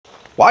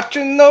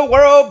Watching the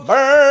world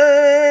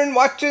burn,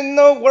 watching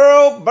the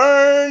world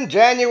burn,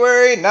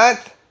 January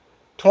 9th,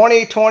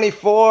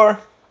 2024.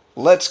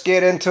 Let's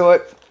get into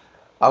it.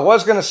 I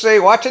was going to say,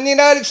 watching the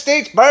United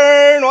States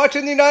burn,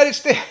 watching the United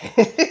States.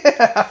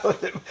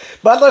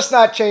 But let's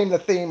not change the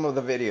theme of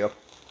the video.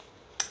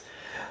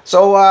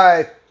 So,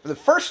 the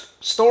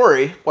first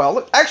story,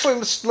 well, actually,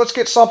 let's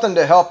get something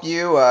to help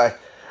you.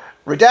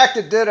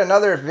 Redacted did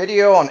another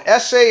video on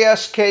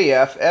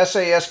SASKF.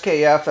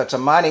 SASKF, that's a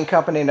mining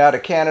company out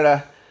of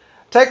Canada.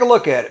 Take a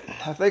look at it.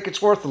 I think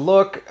it's worth a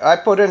look. I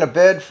put in a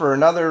bid for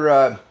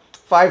another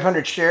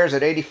 500 shares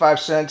at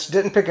 85 cents.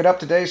 Didn't pick it up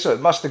today, so it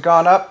must have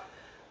gone up.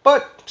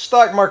 But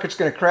stock market's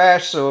going to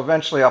crash, so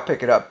eventually I'll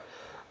pick it up.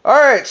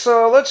 Alright,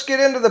 so let's get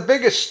into the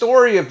biggest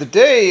story of the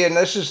day, and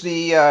this is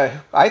the,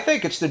 I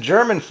think it's the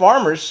German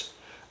farmers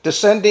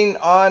descending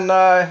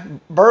on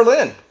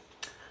Berlin.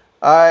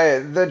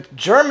 The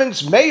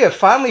Germans may have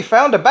finally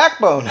found a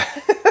backbone.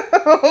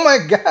 Oh my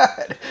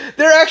God.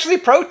 They're actually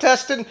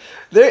protesting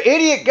their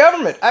idiot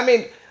government. I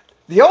mean,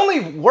 the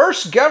only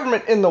worst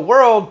government in the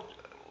world,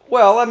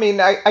 well, I mean,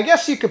 I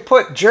guess you could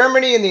put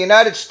Germany and the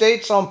United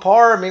States on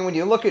par. I mean, when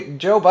you look at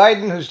Joe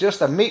Biden, who's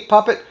just a meat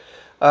puppet,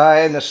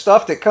 and the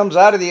stuff that comes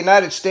out of the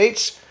United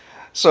States.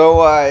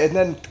 So, and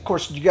then, of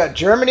course, you got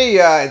Germany.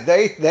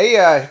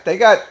 They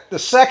got the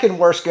second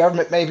worst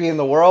government maybe in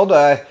the world.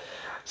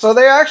 So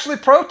they're actually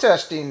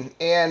protesting,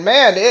 and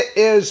man, it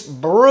is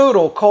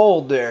brutal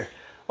cold there.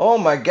 Oh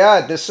my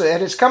God,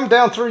 and it's come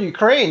down through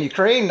Ukraine.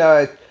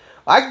 I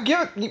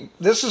give it.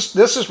 This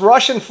is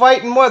Russian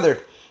fighting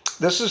weather.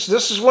 This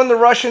is when the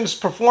Russians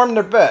perform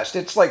their best.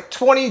 It's like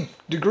 20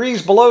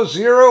 degrees below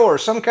zero or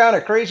some kind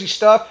of crazy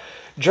stuff.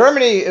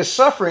 Germany is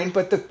suffering,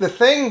 but the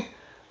thing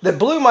that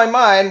blew my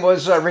mind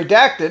was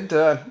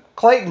Redacted.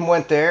 Clayton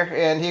went there,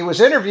 and he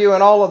was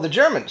interviewing all of the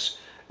Germans.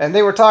 And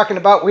they were talking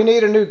about, we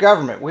need a new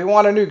government. We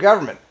want a new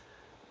government.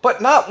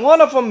 But not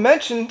one of them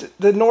mentioned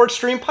the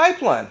Nordstream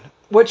pipeline,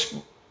 which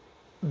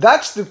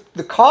that's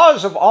the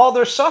cause of all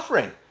their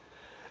suffering.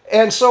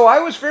 And so I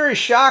was very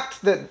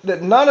shocked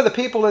that none of the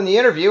people in the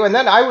interview, and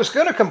then I was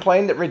going to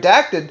complain that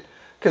Redacted,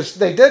 because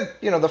they did,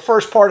 the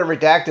first part of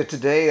Redacted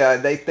today,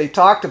 they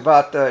talked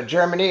about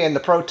Germany and the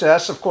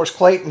protests. Of course,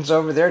 Clayton's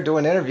over there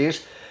doing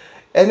interviews.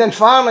 And then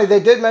finally, they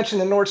did mention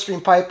the Nord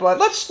Stream pipeline.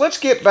 Let's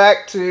get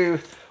back to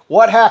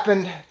what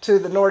happened to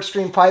the Nord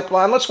Stream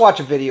pipeline. Let's watch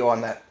a video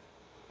on that.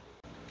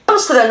 When it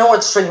comes to the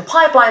Nord Stream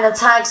pipeline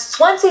attacks,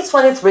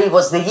 2023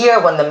 was the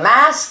year when the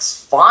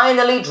masks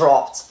finally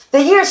dropped.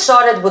 The year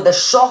started with the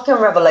shocking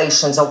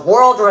revelations of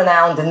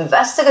world-renowned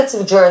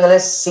investigative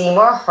journalist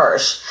Seymour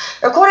Hersh.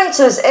 According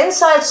to his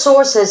inside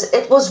sources,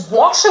 it was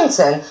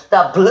Washington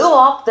that blew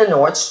up the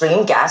Nord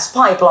Stream gas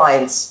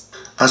pipelines.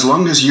 As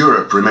long as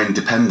Europe remained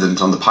dependent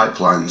on the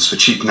pipelines for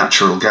cheap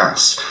natural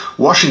gas,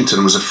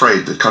 Washington was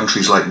afraid that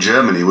countries like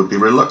Germany would be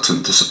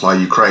reluctant to supply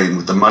Ukraine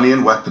with the money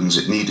and weapons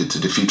it needed to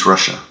defeat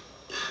Russia.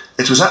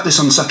 It was at this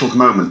unsettled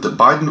moment that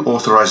Biden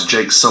authorized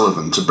Jake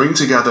Sullivan to bring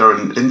together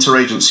an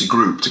interagency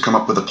group to come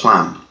up with a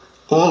plan.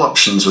 All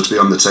options would be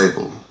on the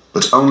table,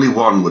 but only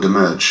one would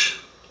emerge.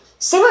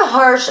 Seymour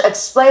Hersh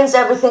explains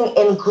everything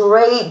in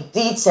great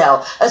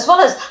detail, as well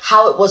as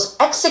how it was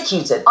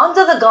executed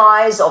under the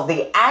guise of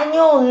the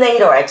annual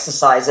NATO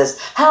exercises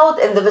held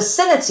in the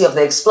vicinity of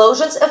the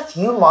explosions a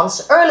few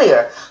months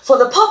earlier. For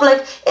the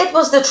public, it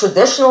was the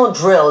traditional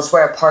drills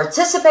where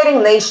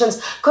participating nations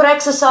could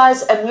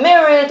exercise a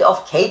myriad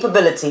of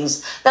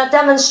capabilities that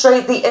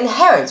demonstrate the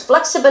inherent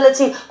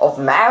flexibility of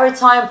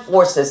maritime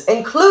forces,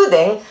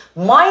 including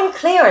mine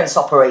clearance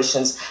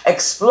operations,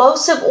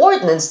 explosive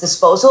ordnance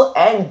disposal,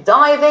 and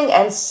diving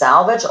and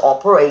salvage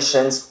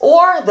operations,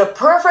 or the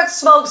perfect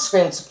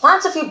smokescreen to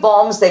plant a few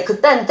bombs they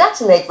could then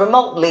detonate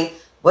remotely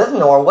with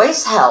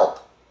Norway's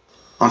help.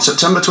 On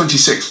September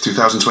 26,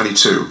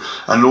 2022,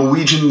 a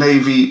Norwegian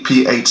Navy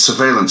P-8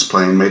 surveillance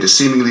plane made a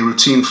seemingly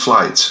routine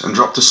flight and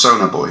dropped a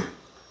sonar buoy.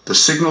 The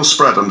signal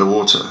spread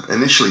underwater,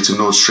 initially to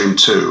Nord Stream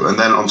 2 and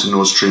then onto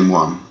Nord Stream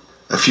 1.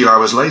 A few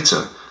hours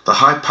later, the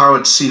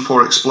high-powered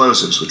C4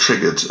 explosives were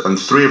triggered and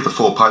 3 of the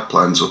 4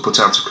 pipelines were put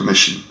out of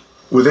commission.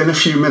 Within a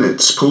few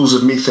minutes, pools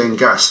of methane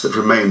gas that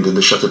remained in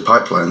the shuttered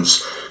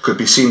pipelines could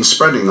be seen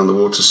spreading on the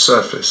water's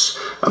surface,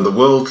 and the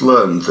world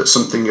learned that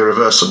something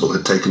irreversible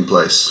had taken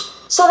place.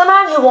 So the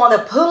man who won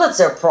a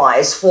Pulitzer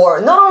Prize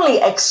for not only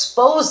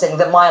exposing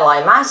the My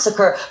Lai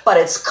massacre, but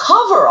its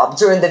cover-up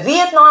during the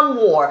Vietnam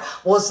War,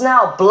 was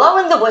now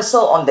blowing the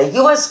whistle on the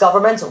US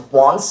government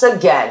once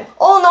again.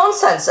 All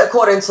nonsense,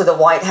 according to the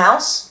White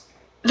House.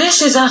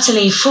 This is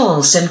utterly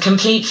false and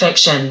complete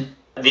fiction.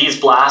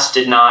 These blasts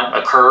did not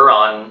occur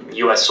on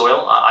U.S.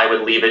 soil. I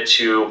would leave it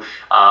to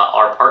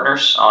our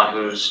partners on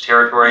whose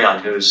territory,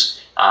 on whose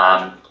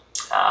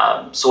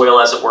soil,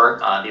 as it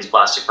were, these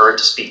blasts occurred,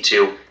 to speak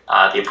to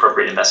the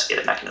appropriate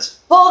investigative mechanism.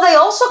 Well, they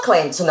also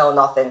claim to know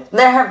nothing.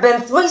 There have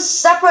been 3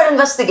 separate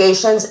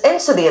investigations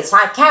into the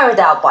attack carried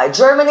out by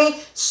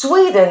Germany,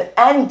 Sweden,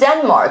 and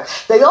Denmark.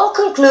 They all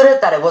concluded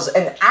that it was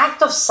an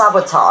act of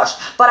sabotage.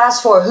 But as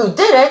for who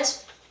did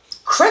it,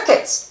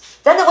 crickets.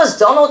 Then it was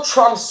Donald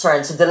Trump's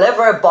turn to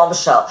deliver a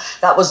bombshell.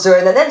 That was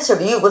during an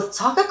interview with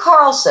Tucker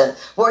Carlson,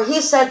 where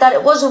he said that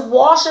it was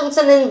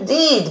Washington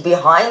indeed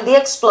behind the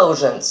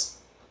explosions.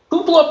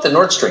 Who blew up the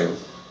Nordstream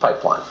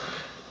pipeline?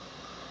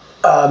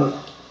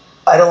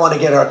 I don't want to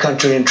get our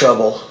country in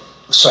trouble,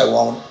 so I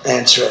won't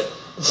answer it.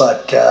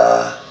 But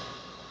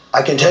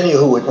I can tell you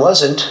who it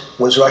wasn't,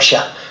 was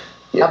Russia.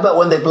 How about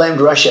when they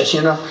blamed Russia?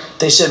 You know,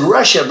 they said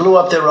Russia blew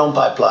up their own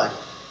pipeline.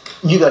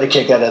 You got a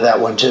kick out of that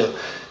one, too.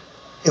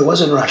 It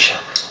wasn't Russia.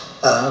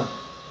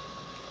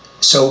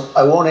 So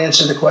I won't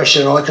answer the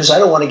question only because I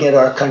don't want to get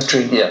our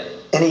country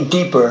any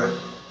deeper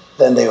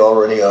than they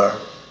already are.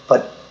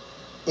 But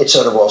it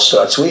sort of all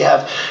starts. We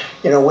have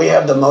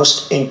the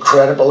most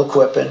incredible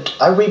equipment.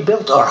 I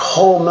rebuilt our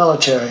whole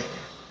military.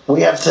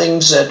 We have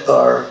things that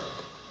are,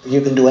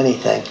 you can do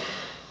anything.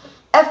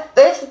 A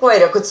fifth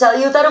grader could tell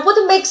you that it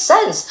wouldn't make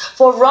sense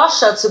for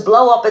Russia to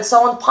blow up its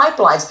own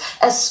pipelines,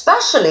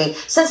 especially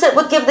since it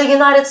would give the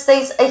United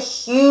States a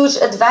huge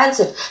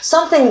advantage,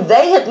 something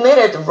they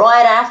admitted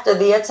right after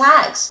the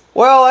attacks.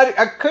 Well,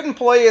 I couldn't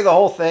play you the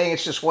whole thing.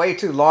 It's just way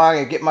too long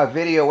and get my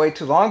video way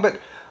too long, but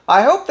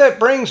I hope that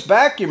brings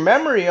back your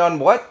memory on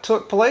what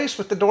took place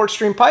with the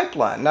Nordstream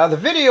pipeline. Now, the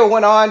video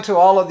went on to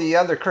all of the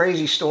other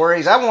crazy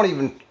stories. I won't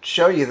even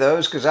show you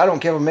those because I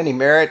don't give them any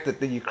merit that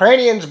the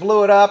Ukrainians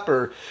blew it up,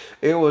 or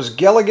it was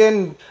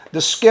Gilligan,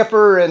 the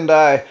skipper, and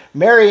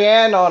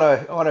Marianne on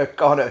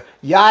a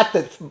yacht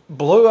that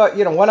blew up,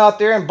 went out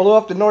there and blew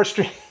up the Nord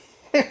Stream.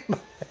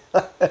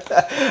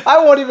 I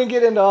won't even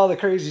get into all the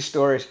crazy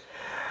stories.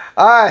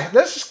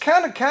 This is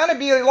kind of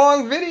be a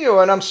long video,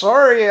 and I'm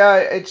sorry.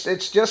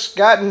 It's just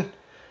gotten,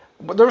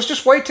 there was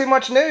just way too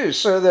much news.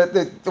 So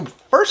the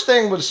first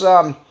thing was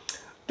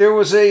there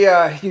was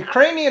a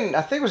Ukrainian,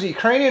 I think it was a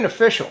Ukrainian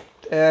official,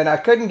 and I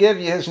couldn't give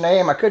you his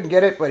name. I couldn't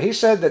get it, but he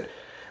said that,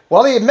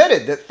 well, he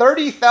admitted that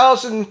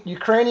 30,000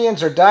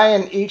 Ukrainians are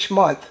dying each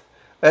month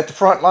at the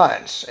front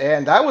lines,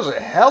 and that was a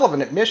hell of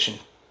an admission.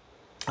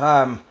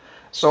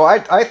 So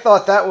I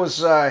thought that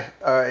was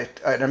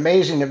an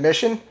amazing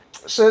admission.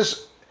 It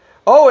says,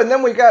 oh, and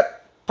then we got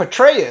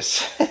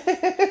Patriot.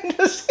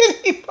 Does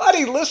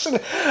anybody listen?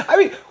 I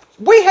mean,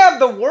 we have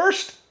the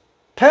worst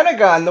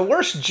Pentagon, the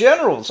worst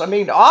generals. I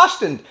mean,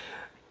 Austin,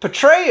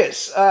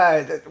 Patriot,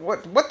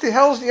 what the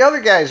hell's the other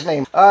guy's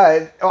name?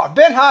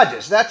 Ben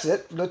Hodges, that's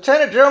it.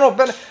 Lieutenant General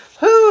Ben.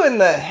 Who in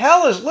the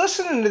hell is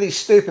listening to these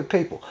stupid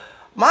people?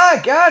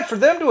 My God, for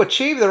them to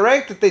achieve the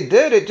rank that they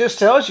did, it just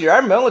tells you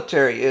our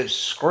military is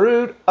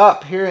screwed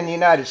up here in the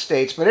United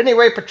States. But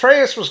anyway,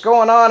 Patriot was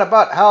going on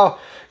about how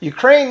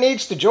Ukraine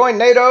needs to join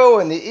NATO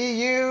and the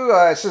EU.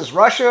 It says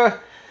Russia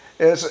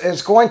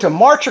is going to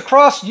march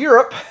across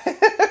Europe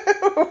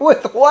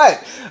with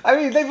what? I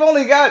mean, they've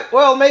only got,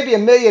 well, maybe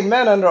 1 million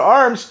men under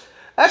arms.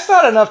 That's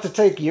not enough to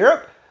take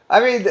Europe. I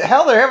mean,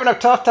 hell, they're having a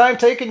tough time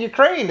taking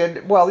Ukraine.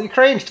 And, well,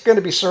 Ukraine's going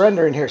to be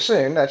surrendering here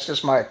soon. That's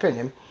just my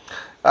opinion.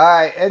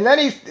 And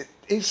then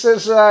he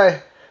says,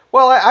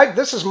 well,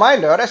 this is my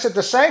note. I said,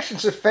 the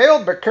sanctions have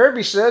failed, but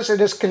Kirby says it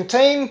has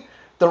contained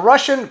the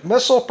Russian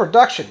missile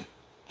production.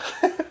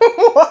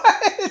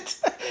 What?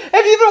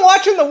 Have you been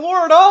watching the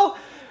war at all?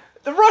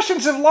 The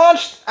Russians have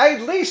launched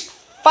at least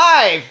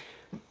 5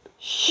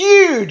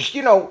 huge,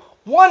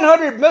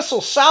 100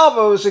 missile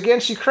salvos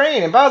against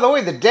Ukraine. And by the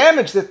way, the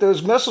damage that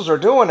those missiles are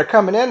doing are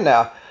coming in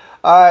now.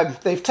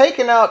 They've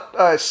taken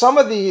out some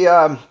of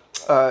the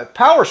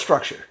power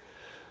structure.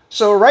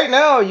 So right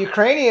now,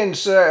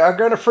 Ukrainians are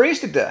going to freeze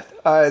to death.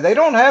 They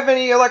don't have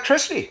any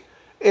electricity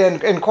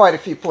in quite a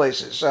few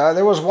places.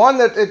 There was one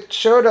that it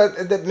showed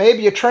that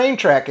maybe a train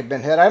track had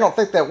been hit. I don't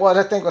think that was.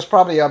 I think it was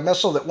probably a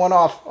missile that went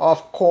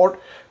off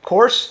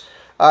course.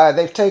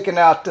 They've taken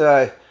out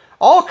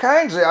all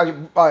kinds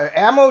of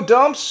ammo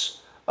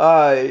dumps,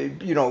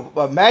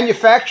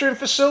 manufacturing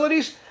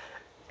facilities,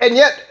 and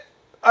yet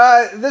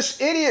this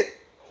idiot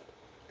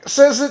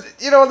says that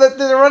that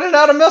they're running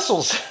out of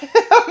missiles.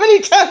 How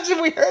many times have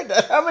we heard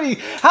that?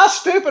 How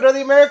stupid are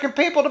the American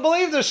people to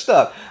believe this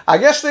stuff? I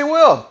guess they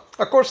will.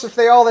 Of course, if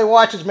all they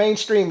watch is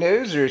mainstream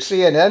news or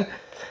CNN.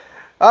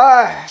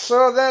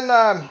 So then,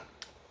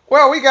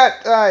 well, we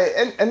got,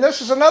 and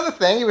this is another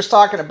thing he was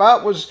talking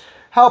about, was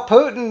how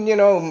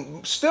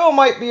Putin, still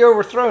might be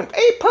overthrown.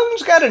 Hey,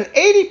 Putin's got an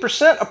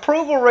 80%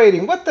 approval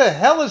rating. What the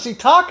hell is he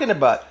talking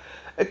about?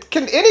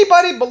 Can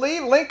anybody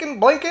believe Lincoln,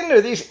 Blinken,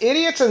 or these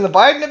idiots in the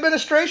Biden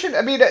administration?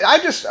 I mean, I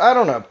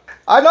don't know.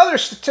 Another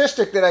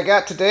statistic that I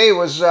got today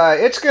was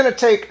it's going to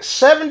take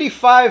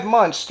 75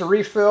 months to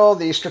refill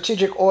the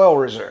strategic oil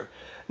reserve.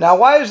 Now,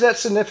 why is that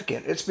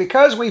significant? It's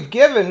because we've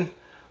given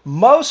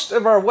most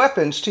of our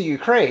weapons to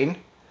Ukraine,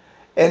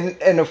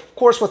 and of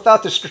course,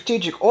 without the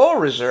strategic oil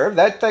reserve,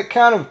 that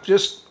kind of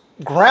just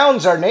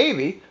grounds our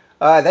Navy.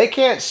 They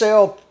can't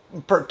sail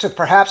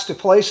perhaps to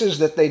places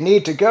that they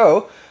need to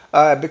go.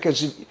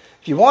 Because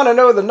if you want to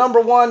know the number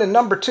 1 and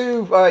number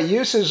 2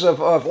 uses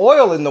of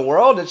oil in the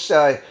world,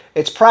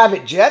 it's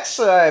private jets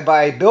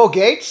by Bill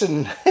Gates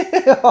and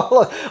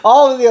all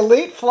of the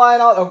elite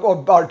flying out,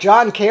 or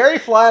John Kerry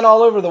flying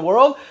all over the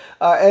world,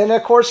 and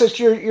of course it's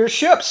your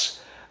ships.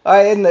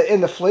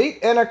 in the fleet,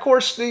 and of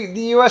course the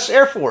U.S.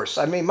 Air Force.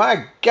 I mean,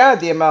 my God,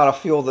 the amount of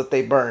fuel that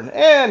they burn,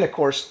 and of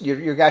course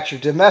you got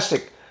your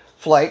domestic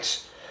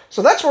flights.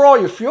 So that's where all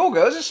your fuel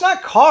goes. It's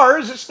not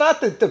cars. It's not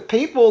the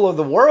people of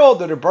the world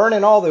that are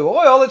burning all the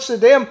oil. It's the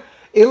damn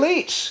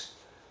elites.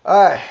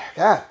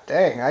 God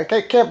dang, I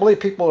can't believe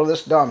people are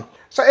this dumb.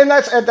 So, and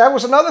that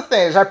was another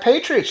thing, is our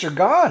Patriots are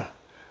gone.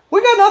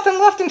 We got nothing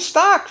left in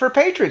stock for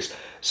Patriots.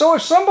 So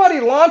if somebody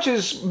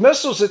launches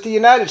missiles at the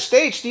United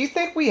States, do you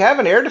think we have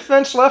an air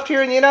defense left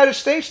here in the United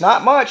States?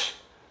 Not much.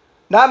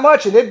 Not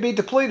much, and it'd be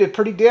depleted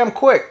pretty damn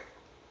quick.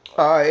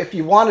 If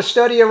you want to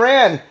study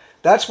Iran,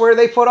 that's where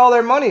they put all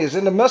their money, is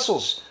into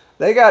missiles.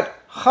 They got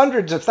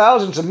hundreds of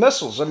thousands of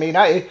missiles. I mean,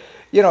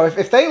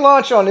 if they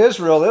launch on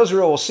Israel,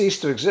 Israel will cease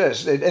to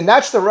exist. And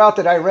that's the route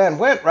that Iran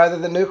went, rather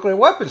than nuclear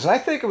weapons. And I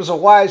think it was a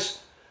wise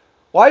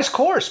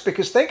course,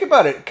 because think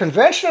about it.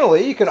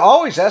 Conventionally, you can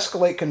always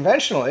escalate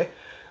conventionally.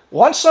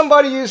 Once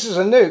somebody uses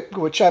a nuke,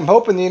 which I'm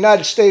hoping the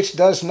United States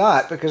does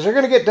not, because they're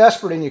going to get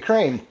desperate in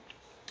Ukraine,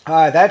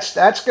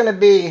 that's going to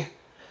be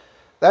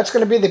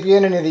the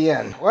beginning of the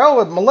end. Well,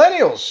 with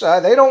millennials,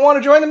 they don't want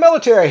to join the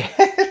military,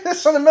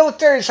 so the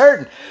military's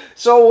hurting.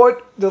 So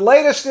what the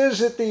latest is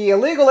that the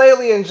illegal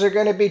aliens are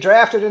going to be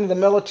drafted into the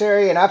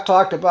military, and I've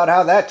talked about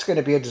how that's going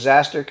to be a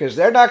disaster, because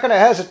they're not going to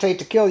hesitate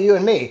to kill you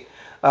and me.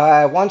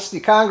 Once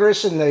the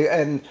Congress and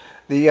the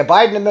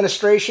Biden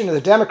administration and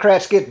the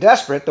Democrats get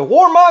desperate, the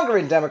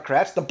warmongering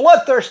Democrats, the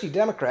bloodthirsty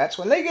Democrats,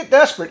 when they get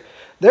desperate,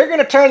 they're going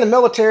to turn the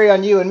military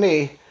on you and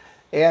me.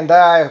 And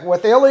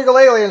with the illegal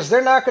aliens,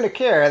 they're not going to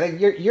care.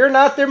 You're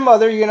not their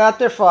mother, you're not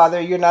their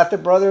father, you're not their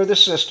brother or their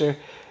sister.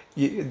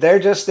 They're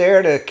just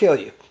there to kill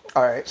you.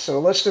 All right, so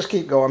let's just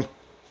keep going.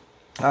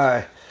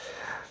 The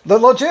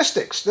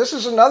logistics. This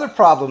is another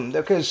problem,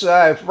 because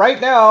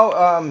right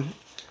now,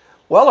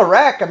 well,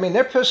 Iraq, I mean,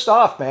 they're pissed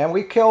off, man.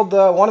 We killed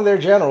one of their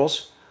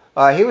generals.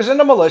 He was in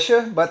the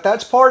militia, but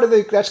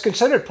that's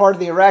considered part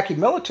of the Iraqi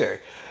military.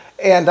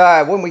 And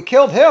when we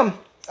killed him,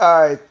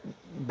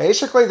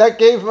 basically that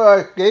gave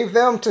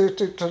them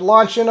to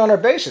launch in on our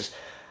bases.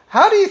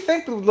 How do you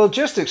think the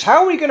logistics?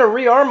 How are we going to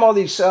rearm all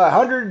these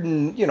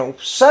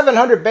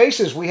 700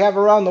 bases we have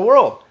around the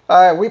world?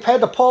 We've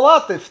had to pull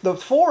out the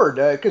forward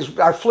because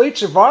our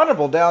fleets are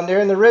vulnerable down there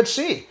in the Red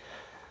Sea.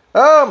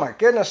 Oh my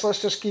goodness,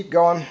 let's just keep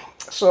going.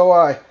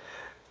 So,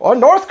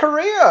 North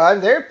Korea,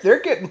 they're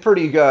getting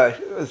pretty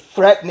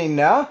threatening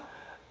now.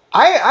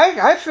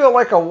 I feel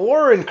like a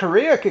war in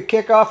Korea could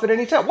kick off at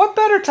any time. What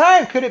better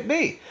time could it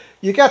be?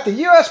 You got the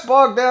U.S.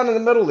 bogged down in the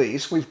Middle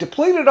East. We've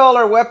depleted all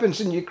our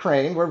weapons in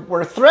Ukraine.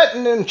 We're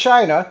threatened in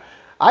China.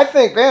 I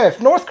think, man, if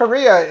North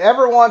Korea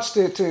ever wants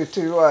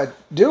to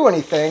do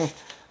anything,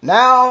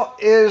 now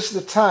is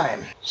the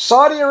time.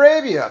 Saudi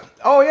Arabia.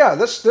 Oh yeah,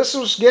 this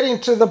was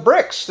getting to the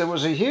BRICS. There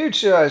was a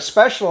huge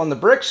special on the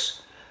BRICS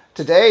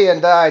today,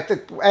 and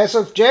as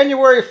of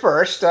January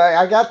 1st,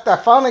 I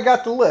finally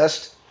got the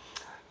list.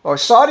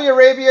 Saudi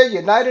Arabia,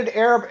 United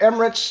Arab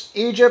Emirates,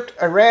 Egypt,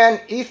 Iran,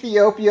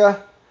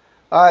 Ethiopia.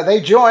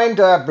 They joined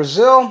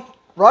Brazil,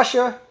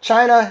 Russia,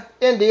 China,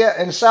 India,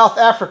 and South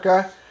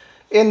Africa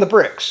in the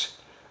BRICS.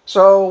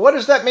 So what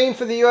does that mean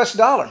for the U.S.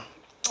 dollar?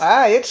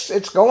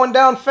 It's going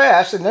down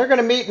fast, and they're going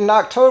to meet in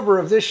October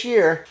of this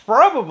year,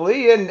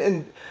 probably.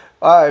 And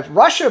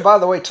Russia, by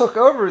the way, took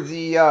over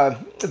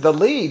the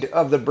lead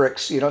of the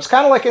BRICS. You know, it's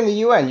kind of like in the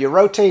UN. You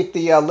rotate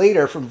the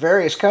leader from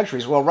various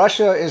countries. Well,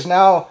 Russia is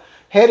now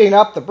heading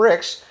up the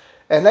BRICS,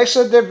 and they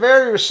said they're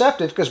very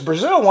receptive because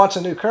Brazil wants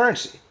a new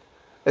currency.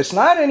 It's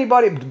not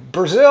anybody.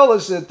 Brazil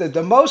is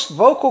the most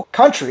vocal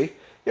country,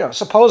 you know,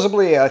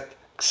 supposedly a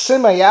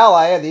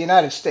semi-ally of the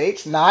United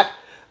States. Not.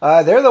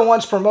 They're the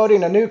ones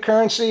promoting a new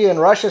currency, and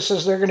Russia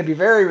says they're going to be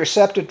very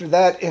receptive to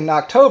that in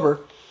October.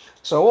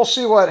 So we'll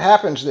see what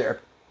happens there.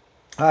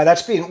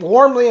 That's being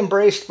warmly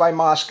embraced by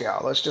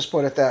Moscow. Let's just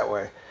put it that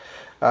way.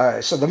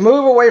 So the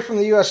move away from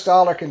the U.S.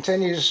 dollar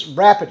continues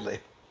rapidly.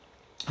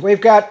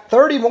 We've got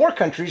 30 more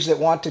countries that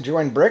want to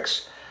join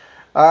BRICS.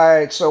 All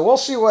right, so we'll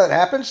see what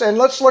happens. And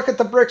let's look at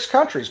the BRICS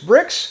countries.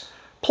 BRICS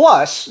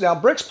Plus, now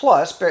BRICS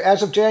Plus,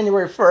 as of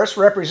January 1st,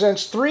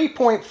 represents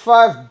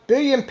 3.5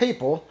 billion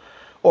people,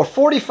 or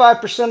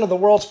 45% of the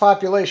world's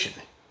population.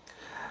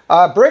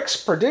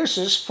 BRICS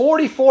produces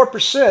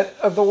 44%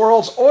 of the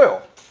world's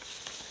oil.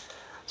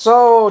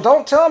 So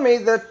don't tell me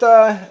that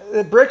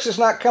the BRICS is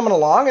not coming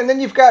along. And then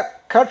you've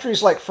got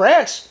countries like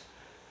France.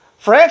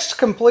 France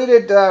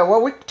completed,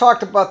 well, we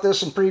talked about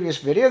this in previous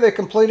video. They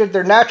completed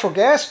their natural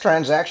gas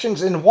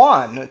transactions in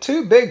yuan,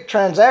 2 big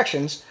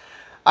transactions.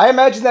 I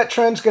imagine that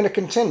trend's going to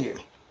continue.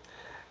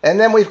 And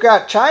then we've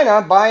got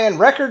China buying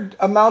record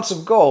amounts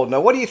of gold.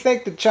 Now, what do you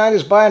think that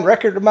China's buying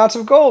record amounts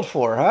of gold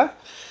for, huh?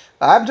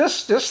 I'm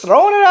just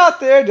throwing it out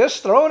there,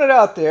 just throwing it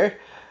out there.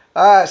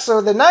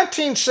 So the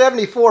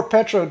 1974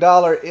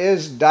 petrodollar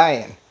is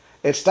dying.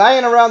 It's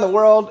dying around the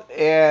world,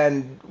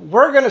 and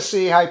we're going to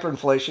see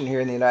hyperinflation here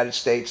in the United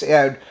States.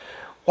 And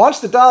once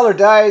the dollar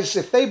dies,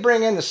 if they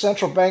bring in the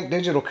central bank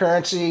digital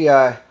currency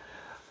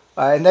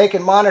and they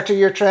can monitor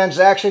your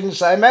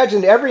transactions, I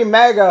imagine every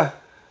MAGA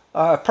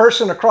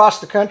person across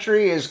the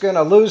country is going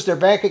to lose their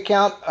bank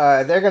account.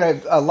 They're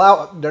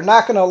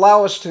not going to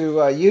allow us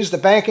to use the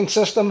banking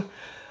system.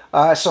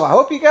 So I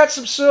hope you got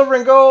some silver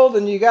and gold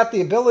and you got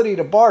the ability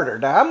to barter.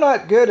 Now, I'm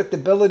not good at the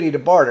ability to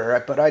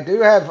barter, but I do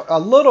have a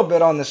little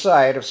bit on the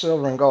side of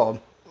silver and gold.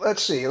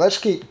 Let's see. Let's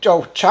keep...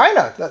 Oh,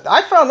 China.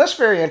 I found this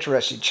very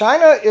interesting.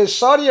 China is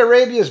Saudi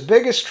Arabia's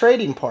biggest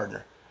trading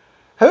partner.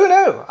 Who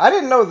knew? I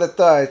didn't know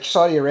that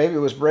Saudi Arabia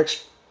was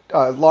BRICS'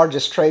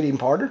 largest trading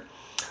partner.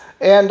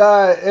 And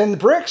the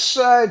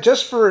BRICS,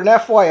 just for an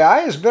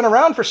FYI, has been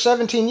around for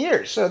 17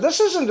 years. So this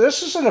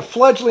isn't a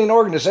fledgling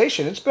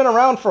organization. It's been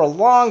around for a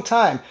long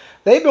time.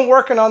 They've been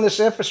working on this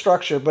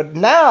infrastructure, but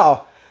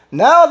now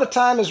the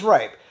time is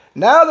ripe.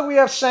 Now that we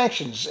have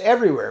sanctions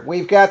everywhere,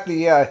 we've got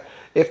the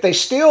if they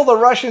steal the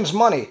Russians'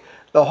 money,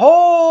 the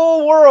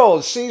whole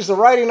world sees the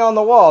writing on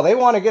the wall. They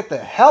want to get the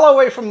hell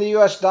away from the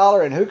U.S.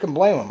 dollar, and who can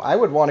blame them? I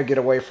would want to get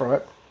away from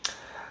it.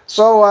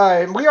 So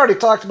we already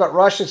talked about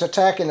Russia's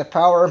attacking the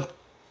power.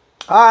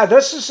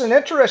 This is an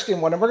interesting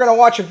one, and we're going to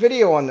watch a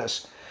video on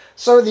this.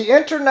 So the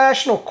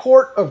International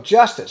Court of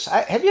Justice.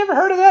 Have you ever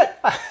heard of that?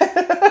 I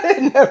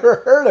had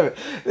never heard of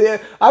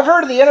it. I've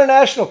heard of the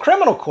International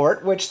Criminal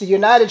Court, which the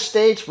United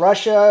States,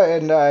 Russia,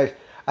 and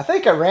I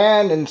think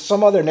Iran and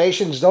some other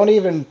nations don't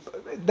even,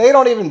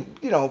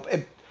 you know,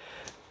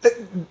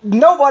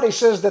 nobody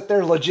says that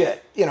they're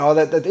legit. You know,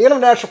 that the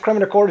International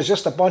Criminal Court is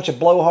just a bunch of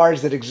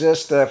blowhards that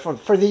exist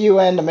for the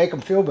UN to make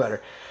them feel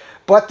better.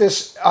 But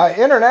this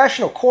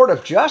International Court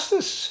of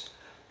Justice,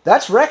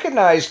 that's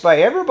recognized by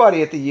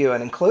everybody at the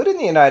UN, including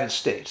the United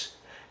States.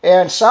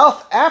 And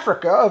South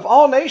Africa, of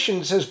all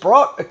nations, has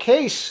brought a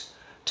case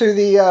to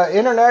the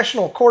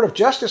International Court of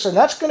Justice, and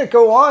that's going to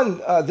go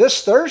on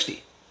this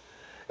Thursday.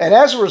 And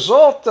as a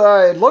result,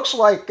 it looks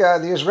like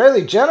the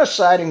Israeli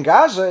genocide in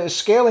Gaza is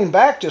scaling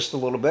back just a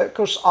little bit. Of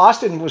course,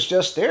 Austin was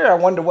just there. I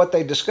wonder what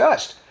they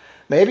discussed.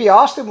 Maybe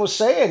Austin was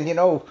saying, you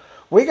know,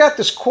 we got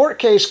this court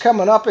case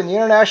coming up in the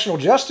International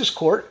Justice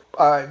Court.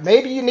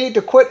 Maybe you need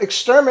to quit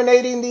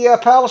exterminating the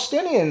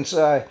Palestinians.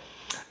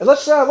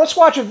 Let's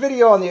watch a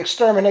video on the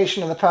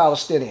extermination of the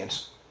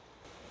Palestinians.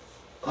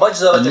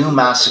 A new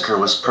massacre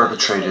was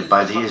perpetrated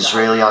by the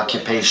Israeli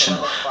occupation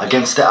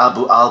against the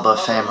Abu Alba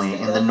family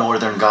in the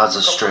northern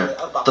Gaza Strip.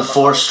 The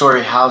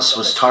 4-story house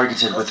was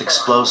targeted with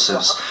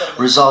explosives,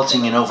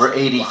 resulting in over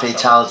 80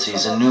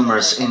 fatalities and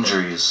numerous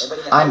injuries.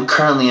 I'm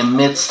currently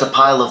amidst a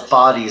pile of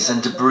bodies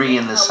and debris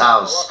in this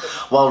house,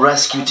 while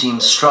rescue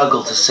teams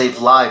struggle to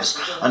save lives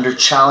under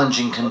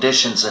challenging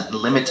conditions and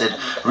limited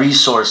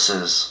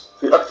resources.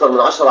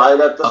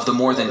 Of the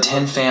more than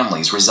 10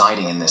 families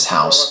residing in this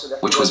house,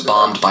 which was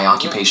bombed by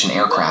occupation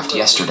aircraft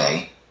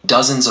yesterday,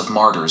 dozens of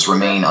martyrs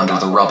remain under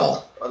the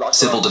rubble.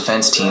 Civil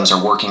defense teams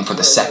are working for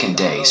the second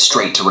day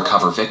straight to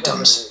recover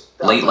victims.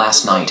 Late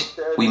last night,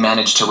 we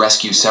managed to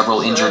rescue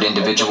several injured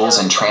individuals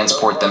and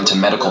transport them to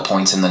medical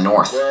points in the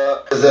north.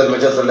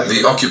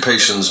 The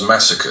occupation's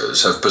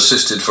massacres have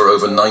persisted for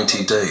over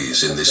 90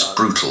 days in this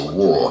brutal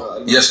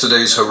war.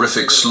 Yesterday's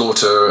horrific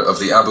slaughter of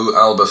the Abu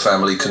Alba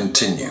family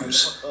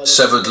continues.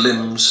 Severed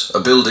limbs, a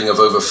building of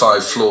over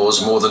 5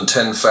 floors, more than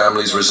 10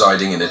 families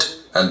residing in it,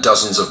 and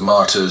dozens of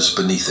martyrs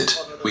beneath it.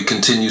 We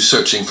continue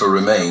searching for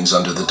remains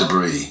under the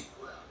debris.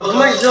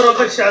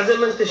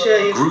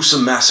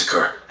 Gruesome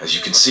massacre, as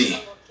you can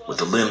see, with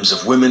the limbs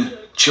of women,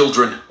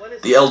 children,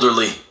 the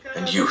elderly,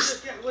 and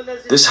youth.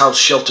 This house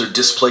sheltered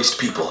displaced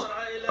people,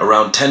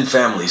 around 10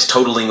 families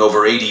totaling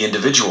over 80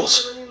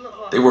 individuals.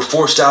 They were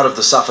forced out of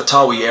the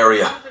Safatawi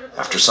area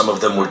after some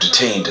of them were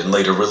detained and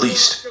later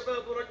released.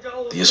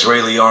 The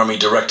Israeli army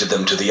directed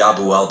them to the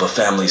Abu Alba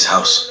family's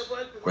house,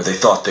 where they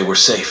thought they were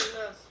safe.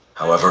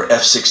 However,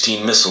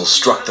 F-16 missiles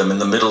struck them in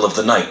the middle of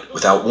the night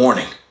without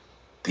warning.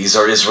 These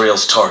are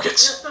Israel's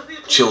targets: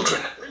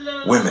 children,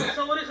 women,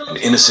 and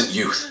innocent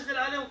youth.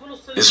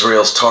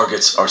 Israel's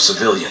targets are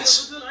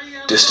civilians,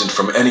 distant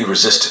from any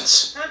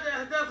resistance.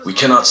 We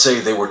cannot say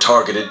they were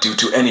targeted due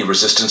to any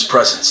resistance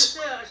presence.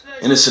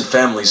 Innocent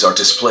families are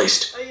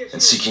displaced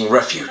and seeking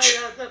refuge.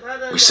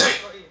 We say,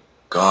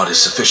 God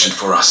is sufficient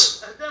for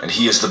us, and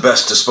He is the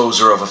best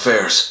disposer of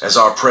affairs, as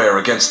our prayer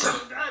against them.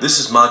 This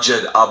is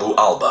Majed Abu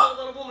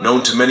Alba,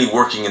 known to many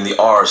working in the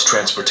Ars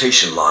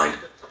transportation line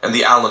and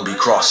the Allenby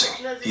crossing.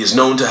 He is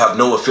known to have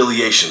no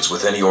affiliations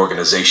with any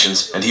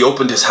organizations, and he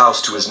opened his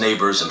house to his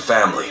neighbors and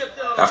family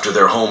after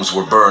their homes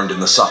were burned in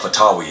the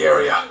Safatawi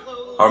area.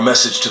 Our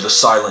message to the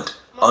silent,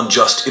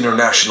 unjust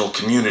international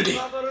community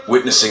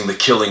witnessing the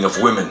killing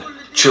of women,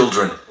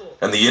 children,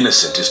 and the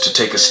innocent is to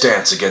take a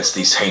stance against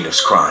these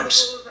heinous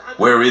crimes.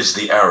 Where is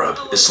the Arab,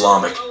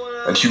 Islamic,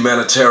 and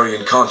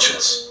humanitarian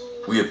conscience?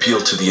 We appeal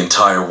to the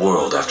entire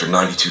world after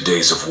 92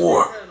 days of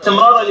war. The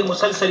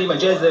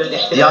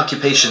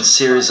occupation's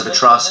series of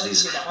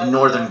atrocities in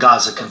northern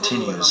Gaza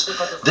continues.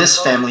 This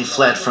family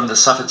fled from the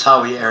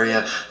Safatawi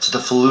area to the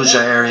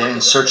Fallujah area in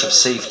search of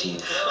safety.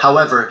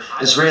 However,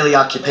 Israeli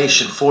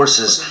occupation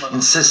forces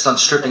insist on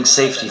stripping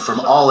safety from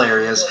all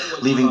areas,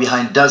 leaving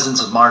behind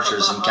dozens of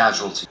martyrs and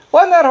casualties.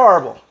 Wasn't that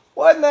horrible?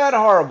 Wasn't that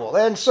horrible?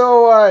 And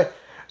so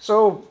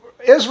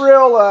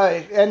Israel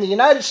and the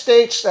United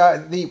States,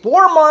 the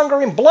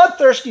warmongering,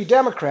 bloodthirsty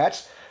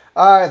Democrats,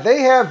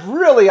 they have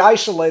really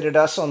isolated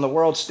us on the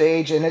world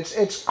stage, and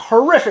it's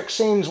horrific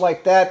scenes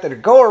like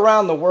that go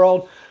around the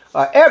world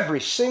every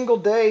single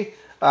day.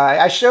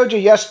 I showed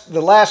you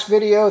the last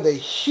video, the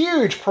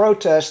huge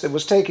protest that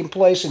was taking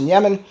place in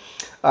Yemen.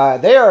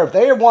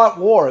 They want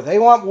war. They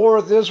want war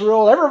with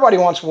Israel. Everybody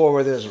wants war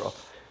with Israel.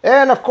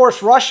 And of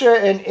course, Russia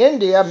and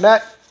India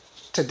met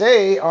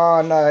today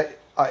on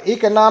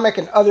economic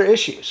and other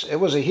issues.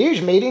 It was a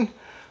huge meeting.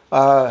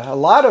 A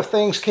lot of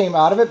things came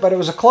out of it, but it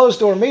was a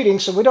closed-door meeting,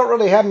 so we don't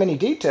really have many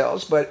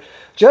details. But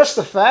just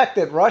the fact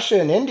that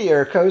Russia and India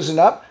are cozying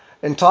up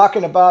and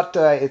talking about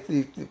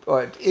the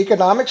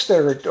economics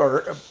that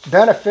are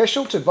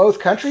beneficial to both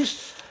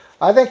countries,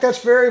 I think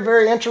that's very,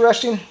 very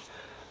interesting.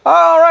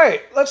 All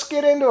right, let's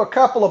get into a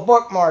couple of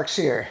bookmarks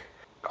here.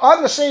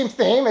 On the same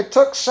theme, it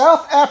took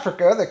South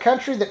Africa, the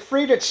country that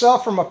freed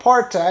itself from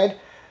apartheid,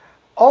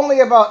 only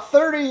about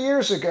 30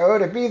 years ago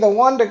to be the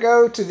one to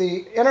go to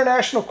the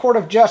International Court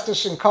of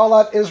Justice and call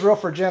out Israel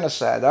for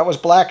genocide. That was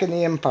Black in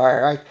the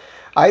Empire.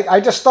 I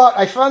just thought,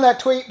 I found that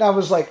tweet and I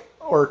was like,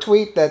 or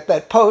tweet,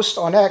 that post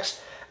on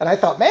X, and I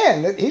thought,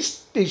 man,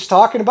 he's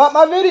talking about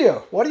my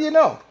video. What do you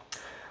know?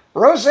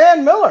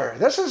 Roseanne Miller,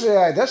 this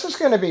is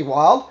going to be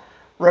wild.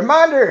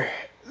 Reminder,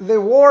 the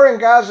war in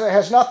Gaza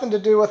has nothing to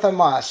do with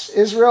Hamas.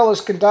 Israel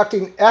is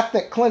conducting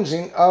ethnic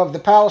cleansing of the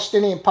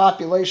Palestinian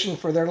population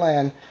for their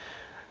land.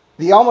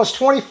 The almost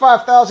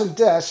 25,000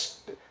 deaths,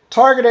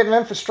 targeted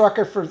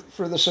infrastructure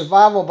for the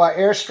survival by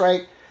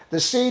airstrike, the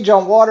siege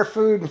on water,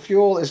 food, and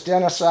fuel is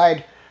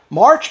genocide.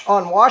 March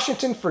on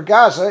Washington for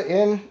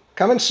Gaza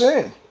coming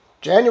soon,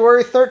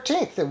 January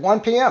 13th at 1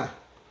 p.m.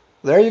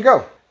 There you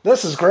go.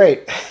 This is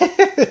great.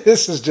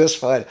 This is just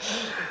fun.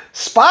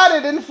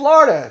 Spotted in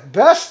Florida,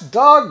 best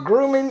dog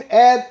grooming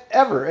ad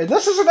ever. And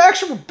this is an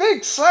actual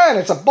big sign.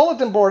 It's a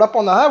bulletin board up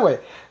on the highway.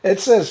 It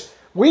says,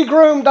 "We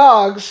groom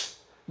dogs,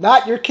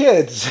 not your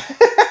kids."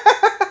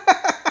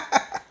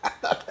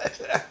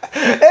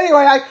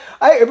 Anyway,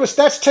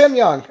 that's Tim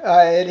Young,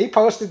 and he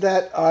posted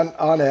that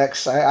on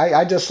X.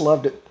 I just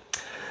loved it.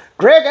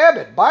 Greg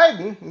Abbott,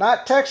 Biden,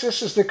 not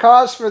Texas, is the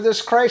cause for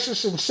this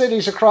crisis in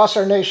cities across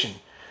our nation.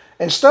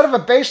 Instead of a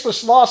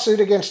baseless lawsuit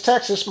against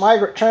Texas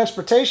Migrant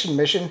Transportation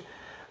Mission,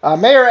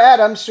 Mayor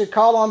Adams should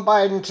call on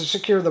Biden to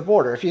secure the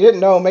border. If you didn't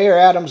know, Mayor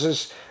Adams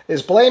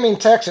is blaming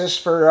Texas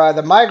for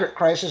the migrant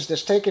crisis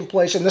that's taking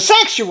place in the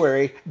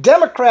sanctuary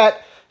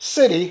Democrat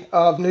city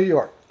of New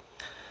York.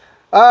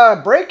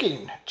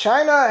 Breaking.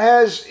 China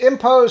has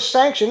imposed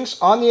sanctions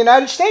on the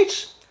United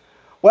States.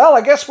 Well,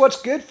 I guess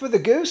what's good for the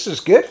goose is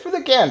good for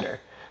the gander.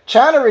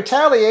 China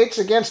retaliates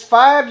against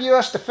 5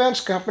 U.S. defense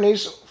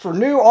companies for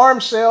new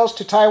arms sales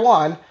to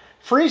Taiwan,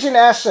 freezing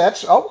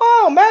assets. Oh,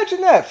 wow,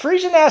 imagine that.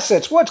 Freezing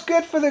assets. What's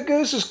good for the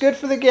goose is good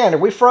for the gander.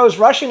 We froze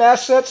Russian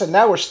assets, and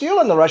now we're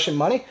stealing the Russian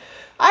money.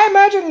 I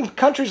imagine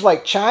countries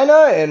like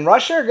China and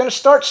Russia are going to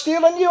start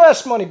stealing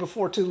U.S. money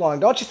before too long,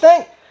 don't you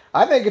think?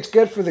 I think it's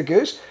good for the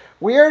goose.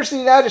 We urge the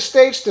United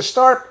States to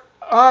start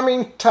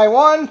arming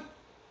Taiwan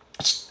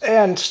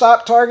and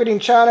stop targeting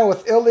China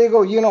with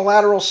illegal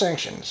unilateral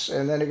sanctions.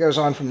 And then it goes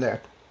on from there.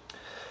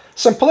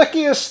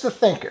 Simplicius the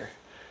Thinker.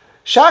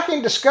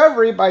 Shocking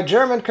discovery by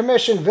German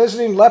commission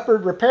visiting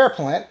Leopard repair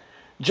plant.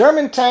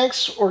 German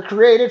tanks were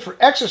created for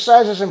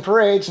exercises and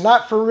parades,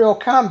 not for real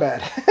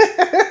combat.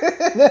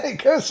 And then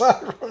it goes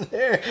on from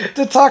there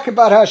to talk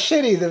about how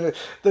shitty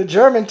the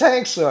German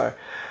tanks are.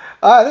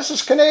 This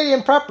is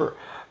Canadian Prepper.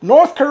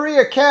 North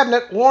Korea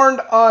cabinet warned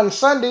on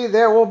Sunday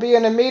there will be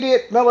an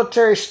immediate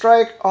military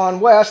strike on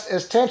West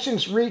as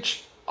tensions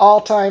reach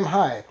all-time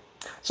high.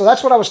 So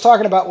that's what I was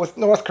talking about with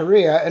North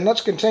Korea, and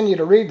let's continue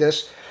to read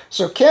this.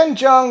 So Kim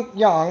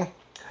Jong-un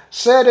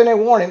said in a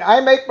warning, "I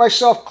make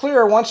myself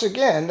clear once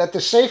again that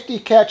the safety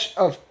catch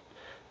of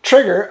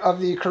trigger of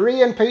the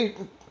Korean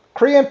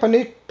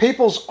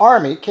People's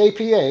Army,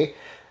 KPA,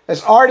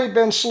 has already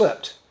been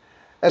slipped.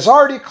 As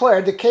already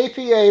declared, the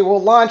KPA will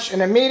launch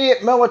an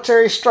immediate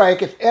military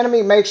strike if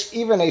enemy makes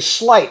even a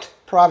slight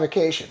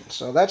provocation."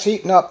 So that's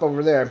heating up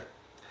over there.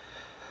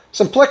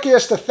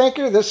 Simplicius the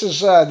Thinker, this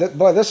is,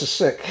 boy, this is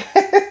sick.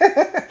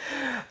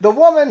 The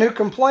woman who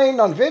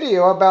complained on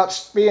video about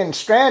being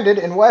stranded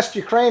in West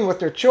Ukraine with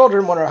their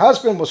children when her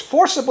husband was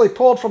forcibly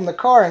pulled from the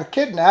car and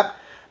kidnapped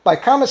by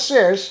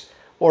commissaires,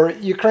 or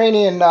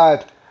Ukrainian,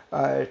 I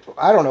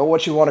don't know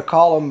what you want to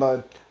call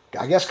them,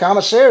 I guess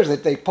commissaires,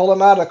 that they pull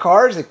them out of the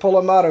cars, they pull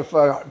them out of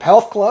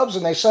health clubs,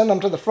 and they send them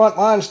to the front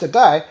lines to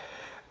die,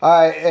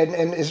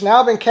 and is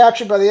now been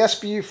captured by the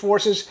SBU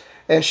forces,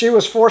 and she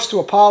was forced to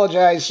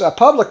apologize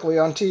publicly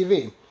on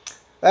TV.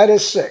 That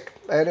is sick.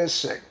 That is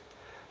sick.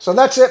 So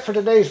that's it for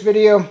today's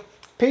video.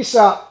 Peace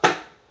out.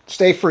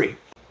 Stay free.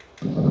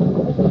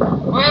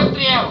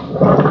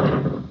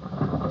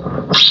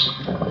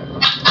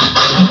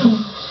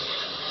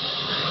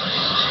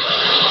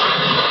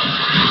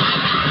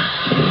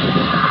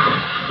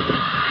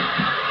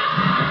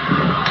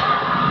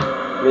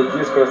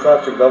 Метис,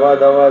 красавчик, давай,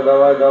 давай,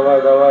 давай,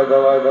 давай, давай,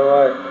 давай,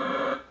 давай.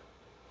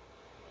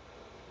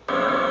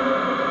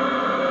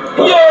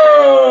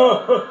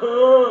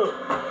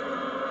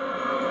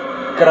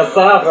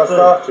 Красавчик.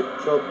 Красавчик,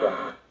 четко.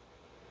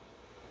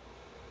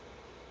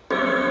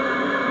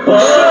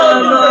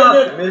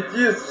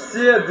 Метис,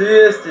 все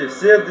 200,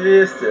 все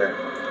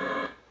 200.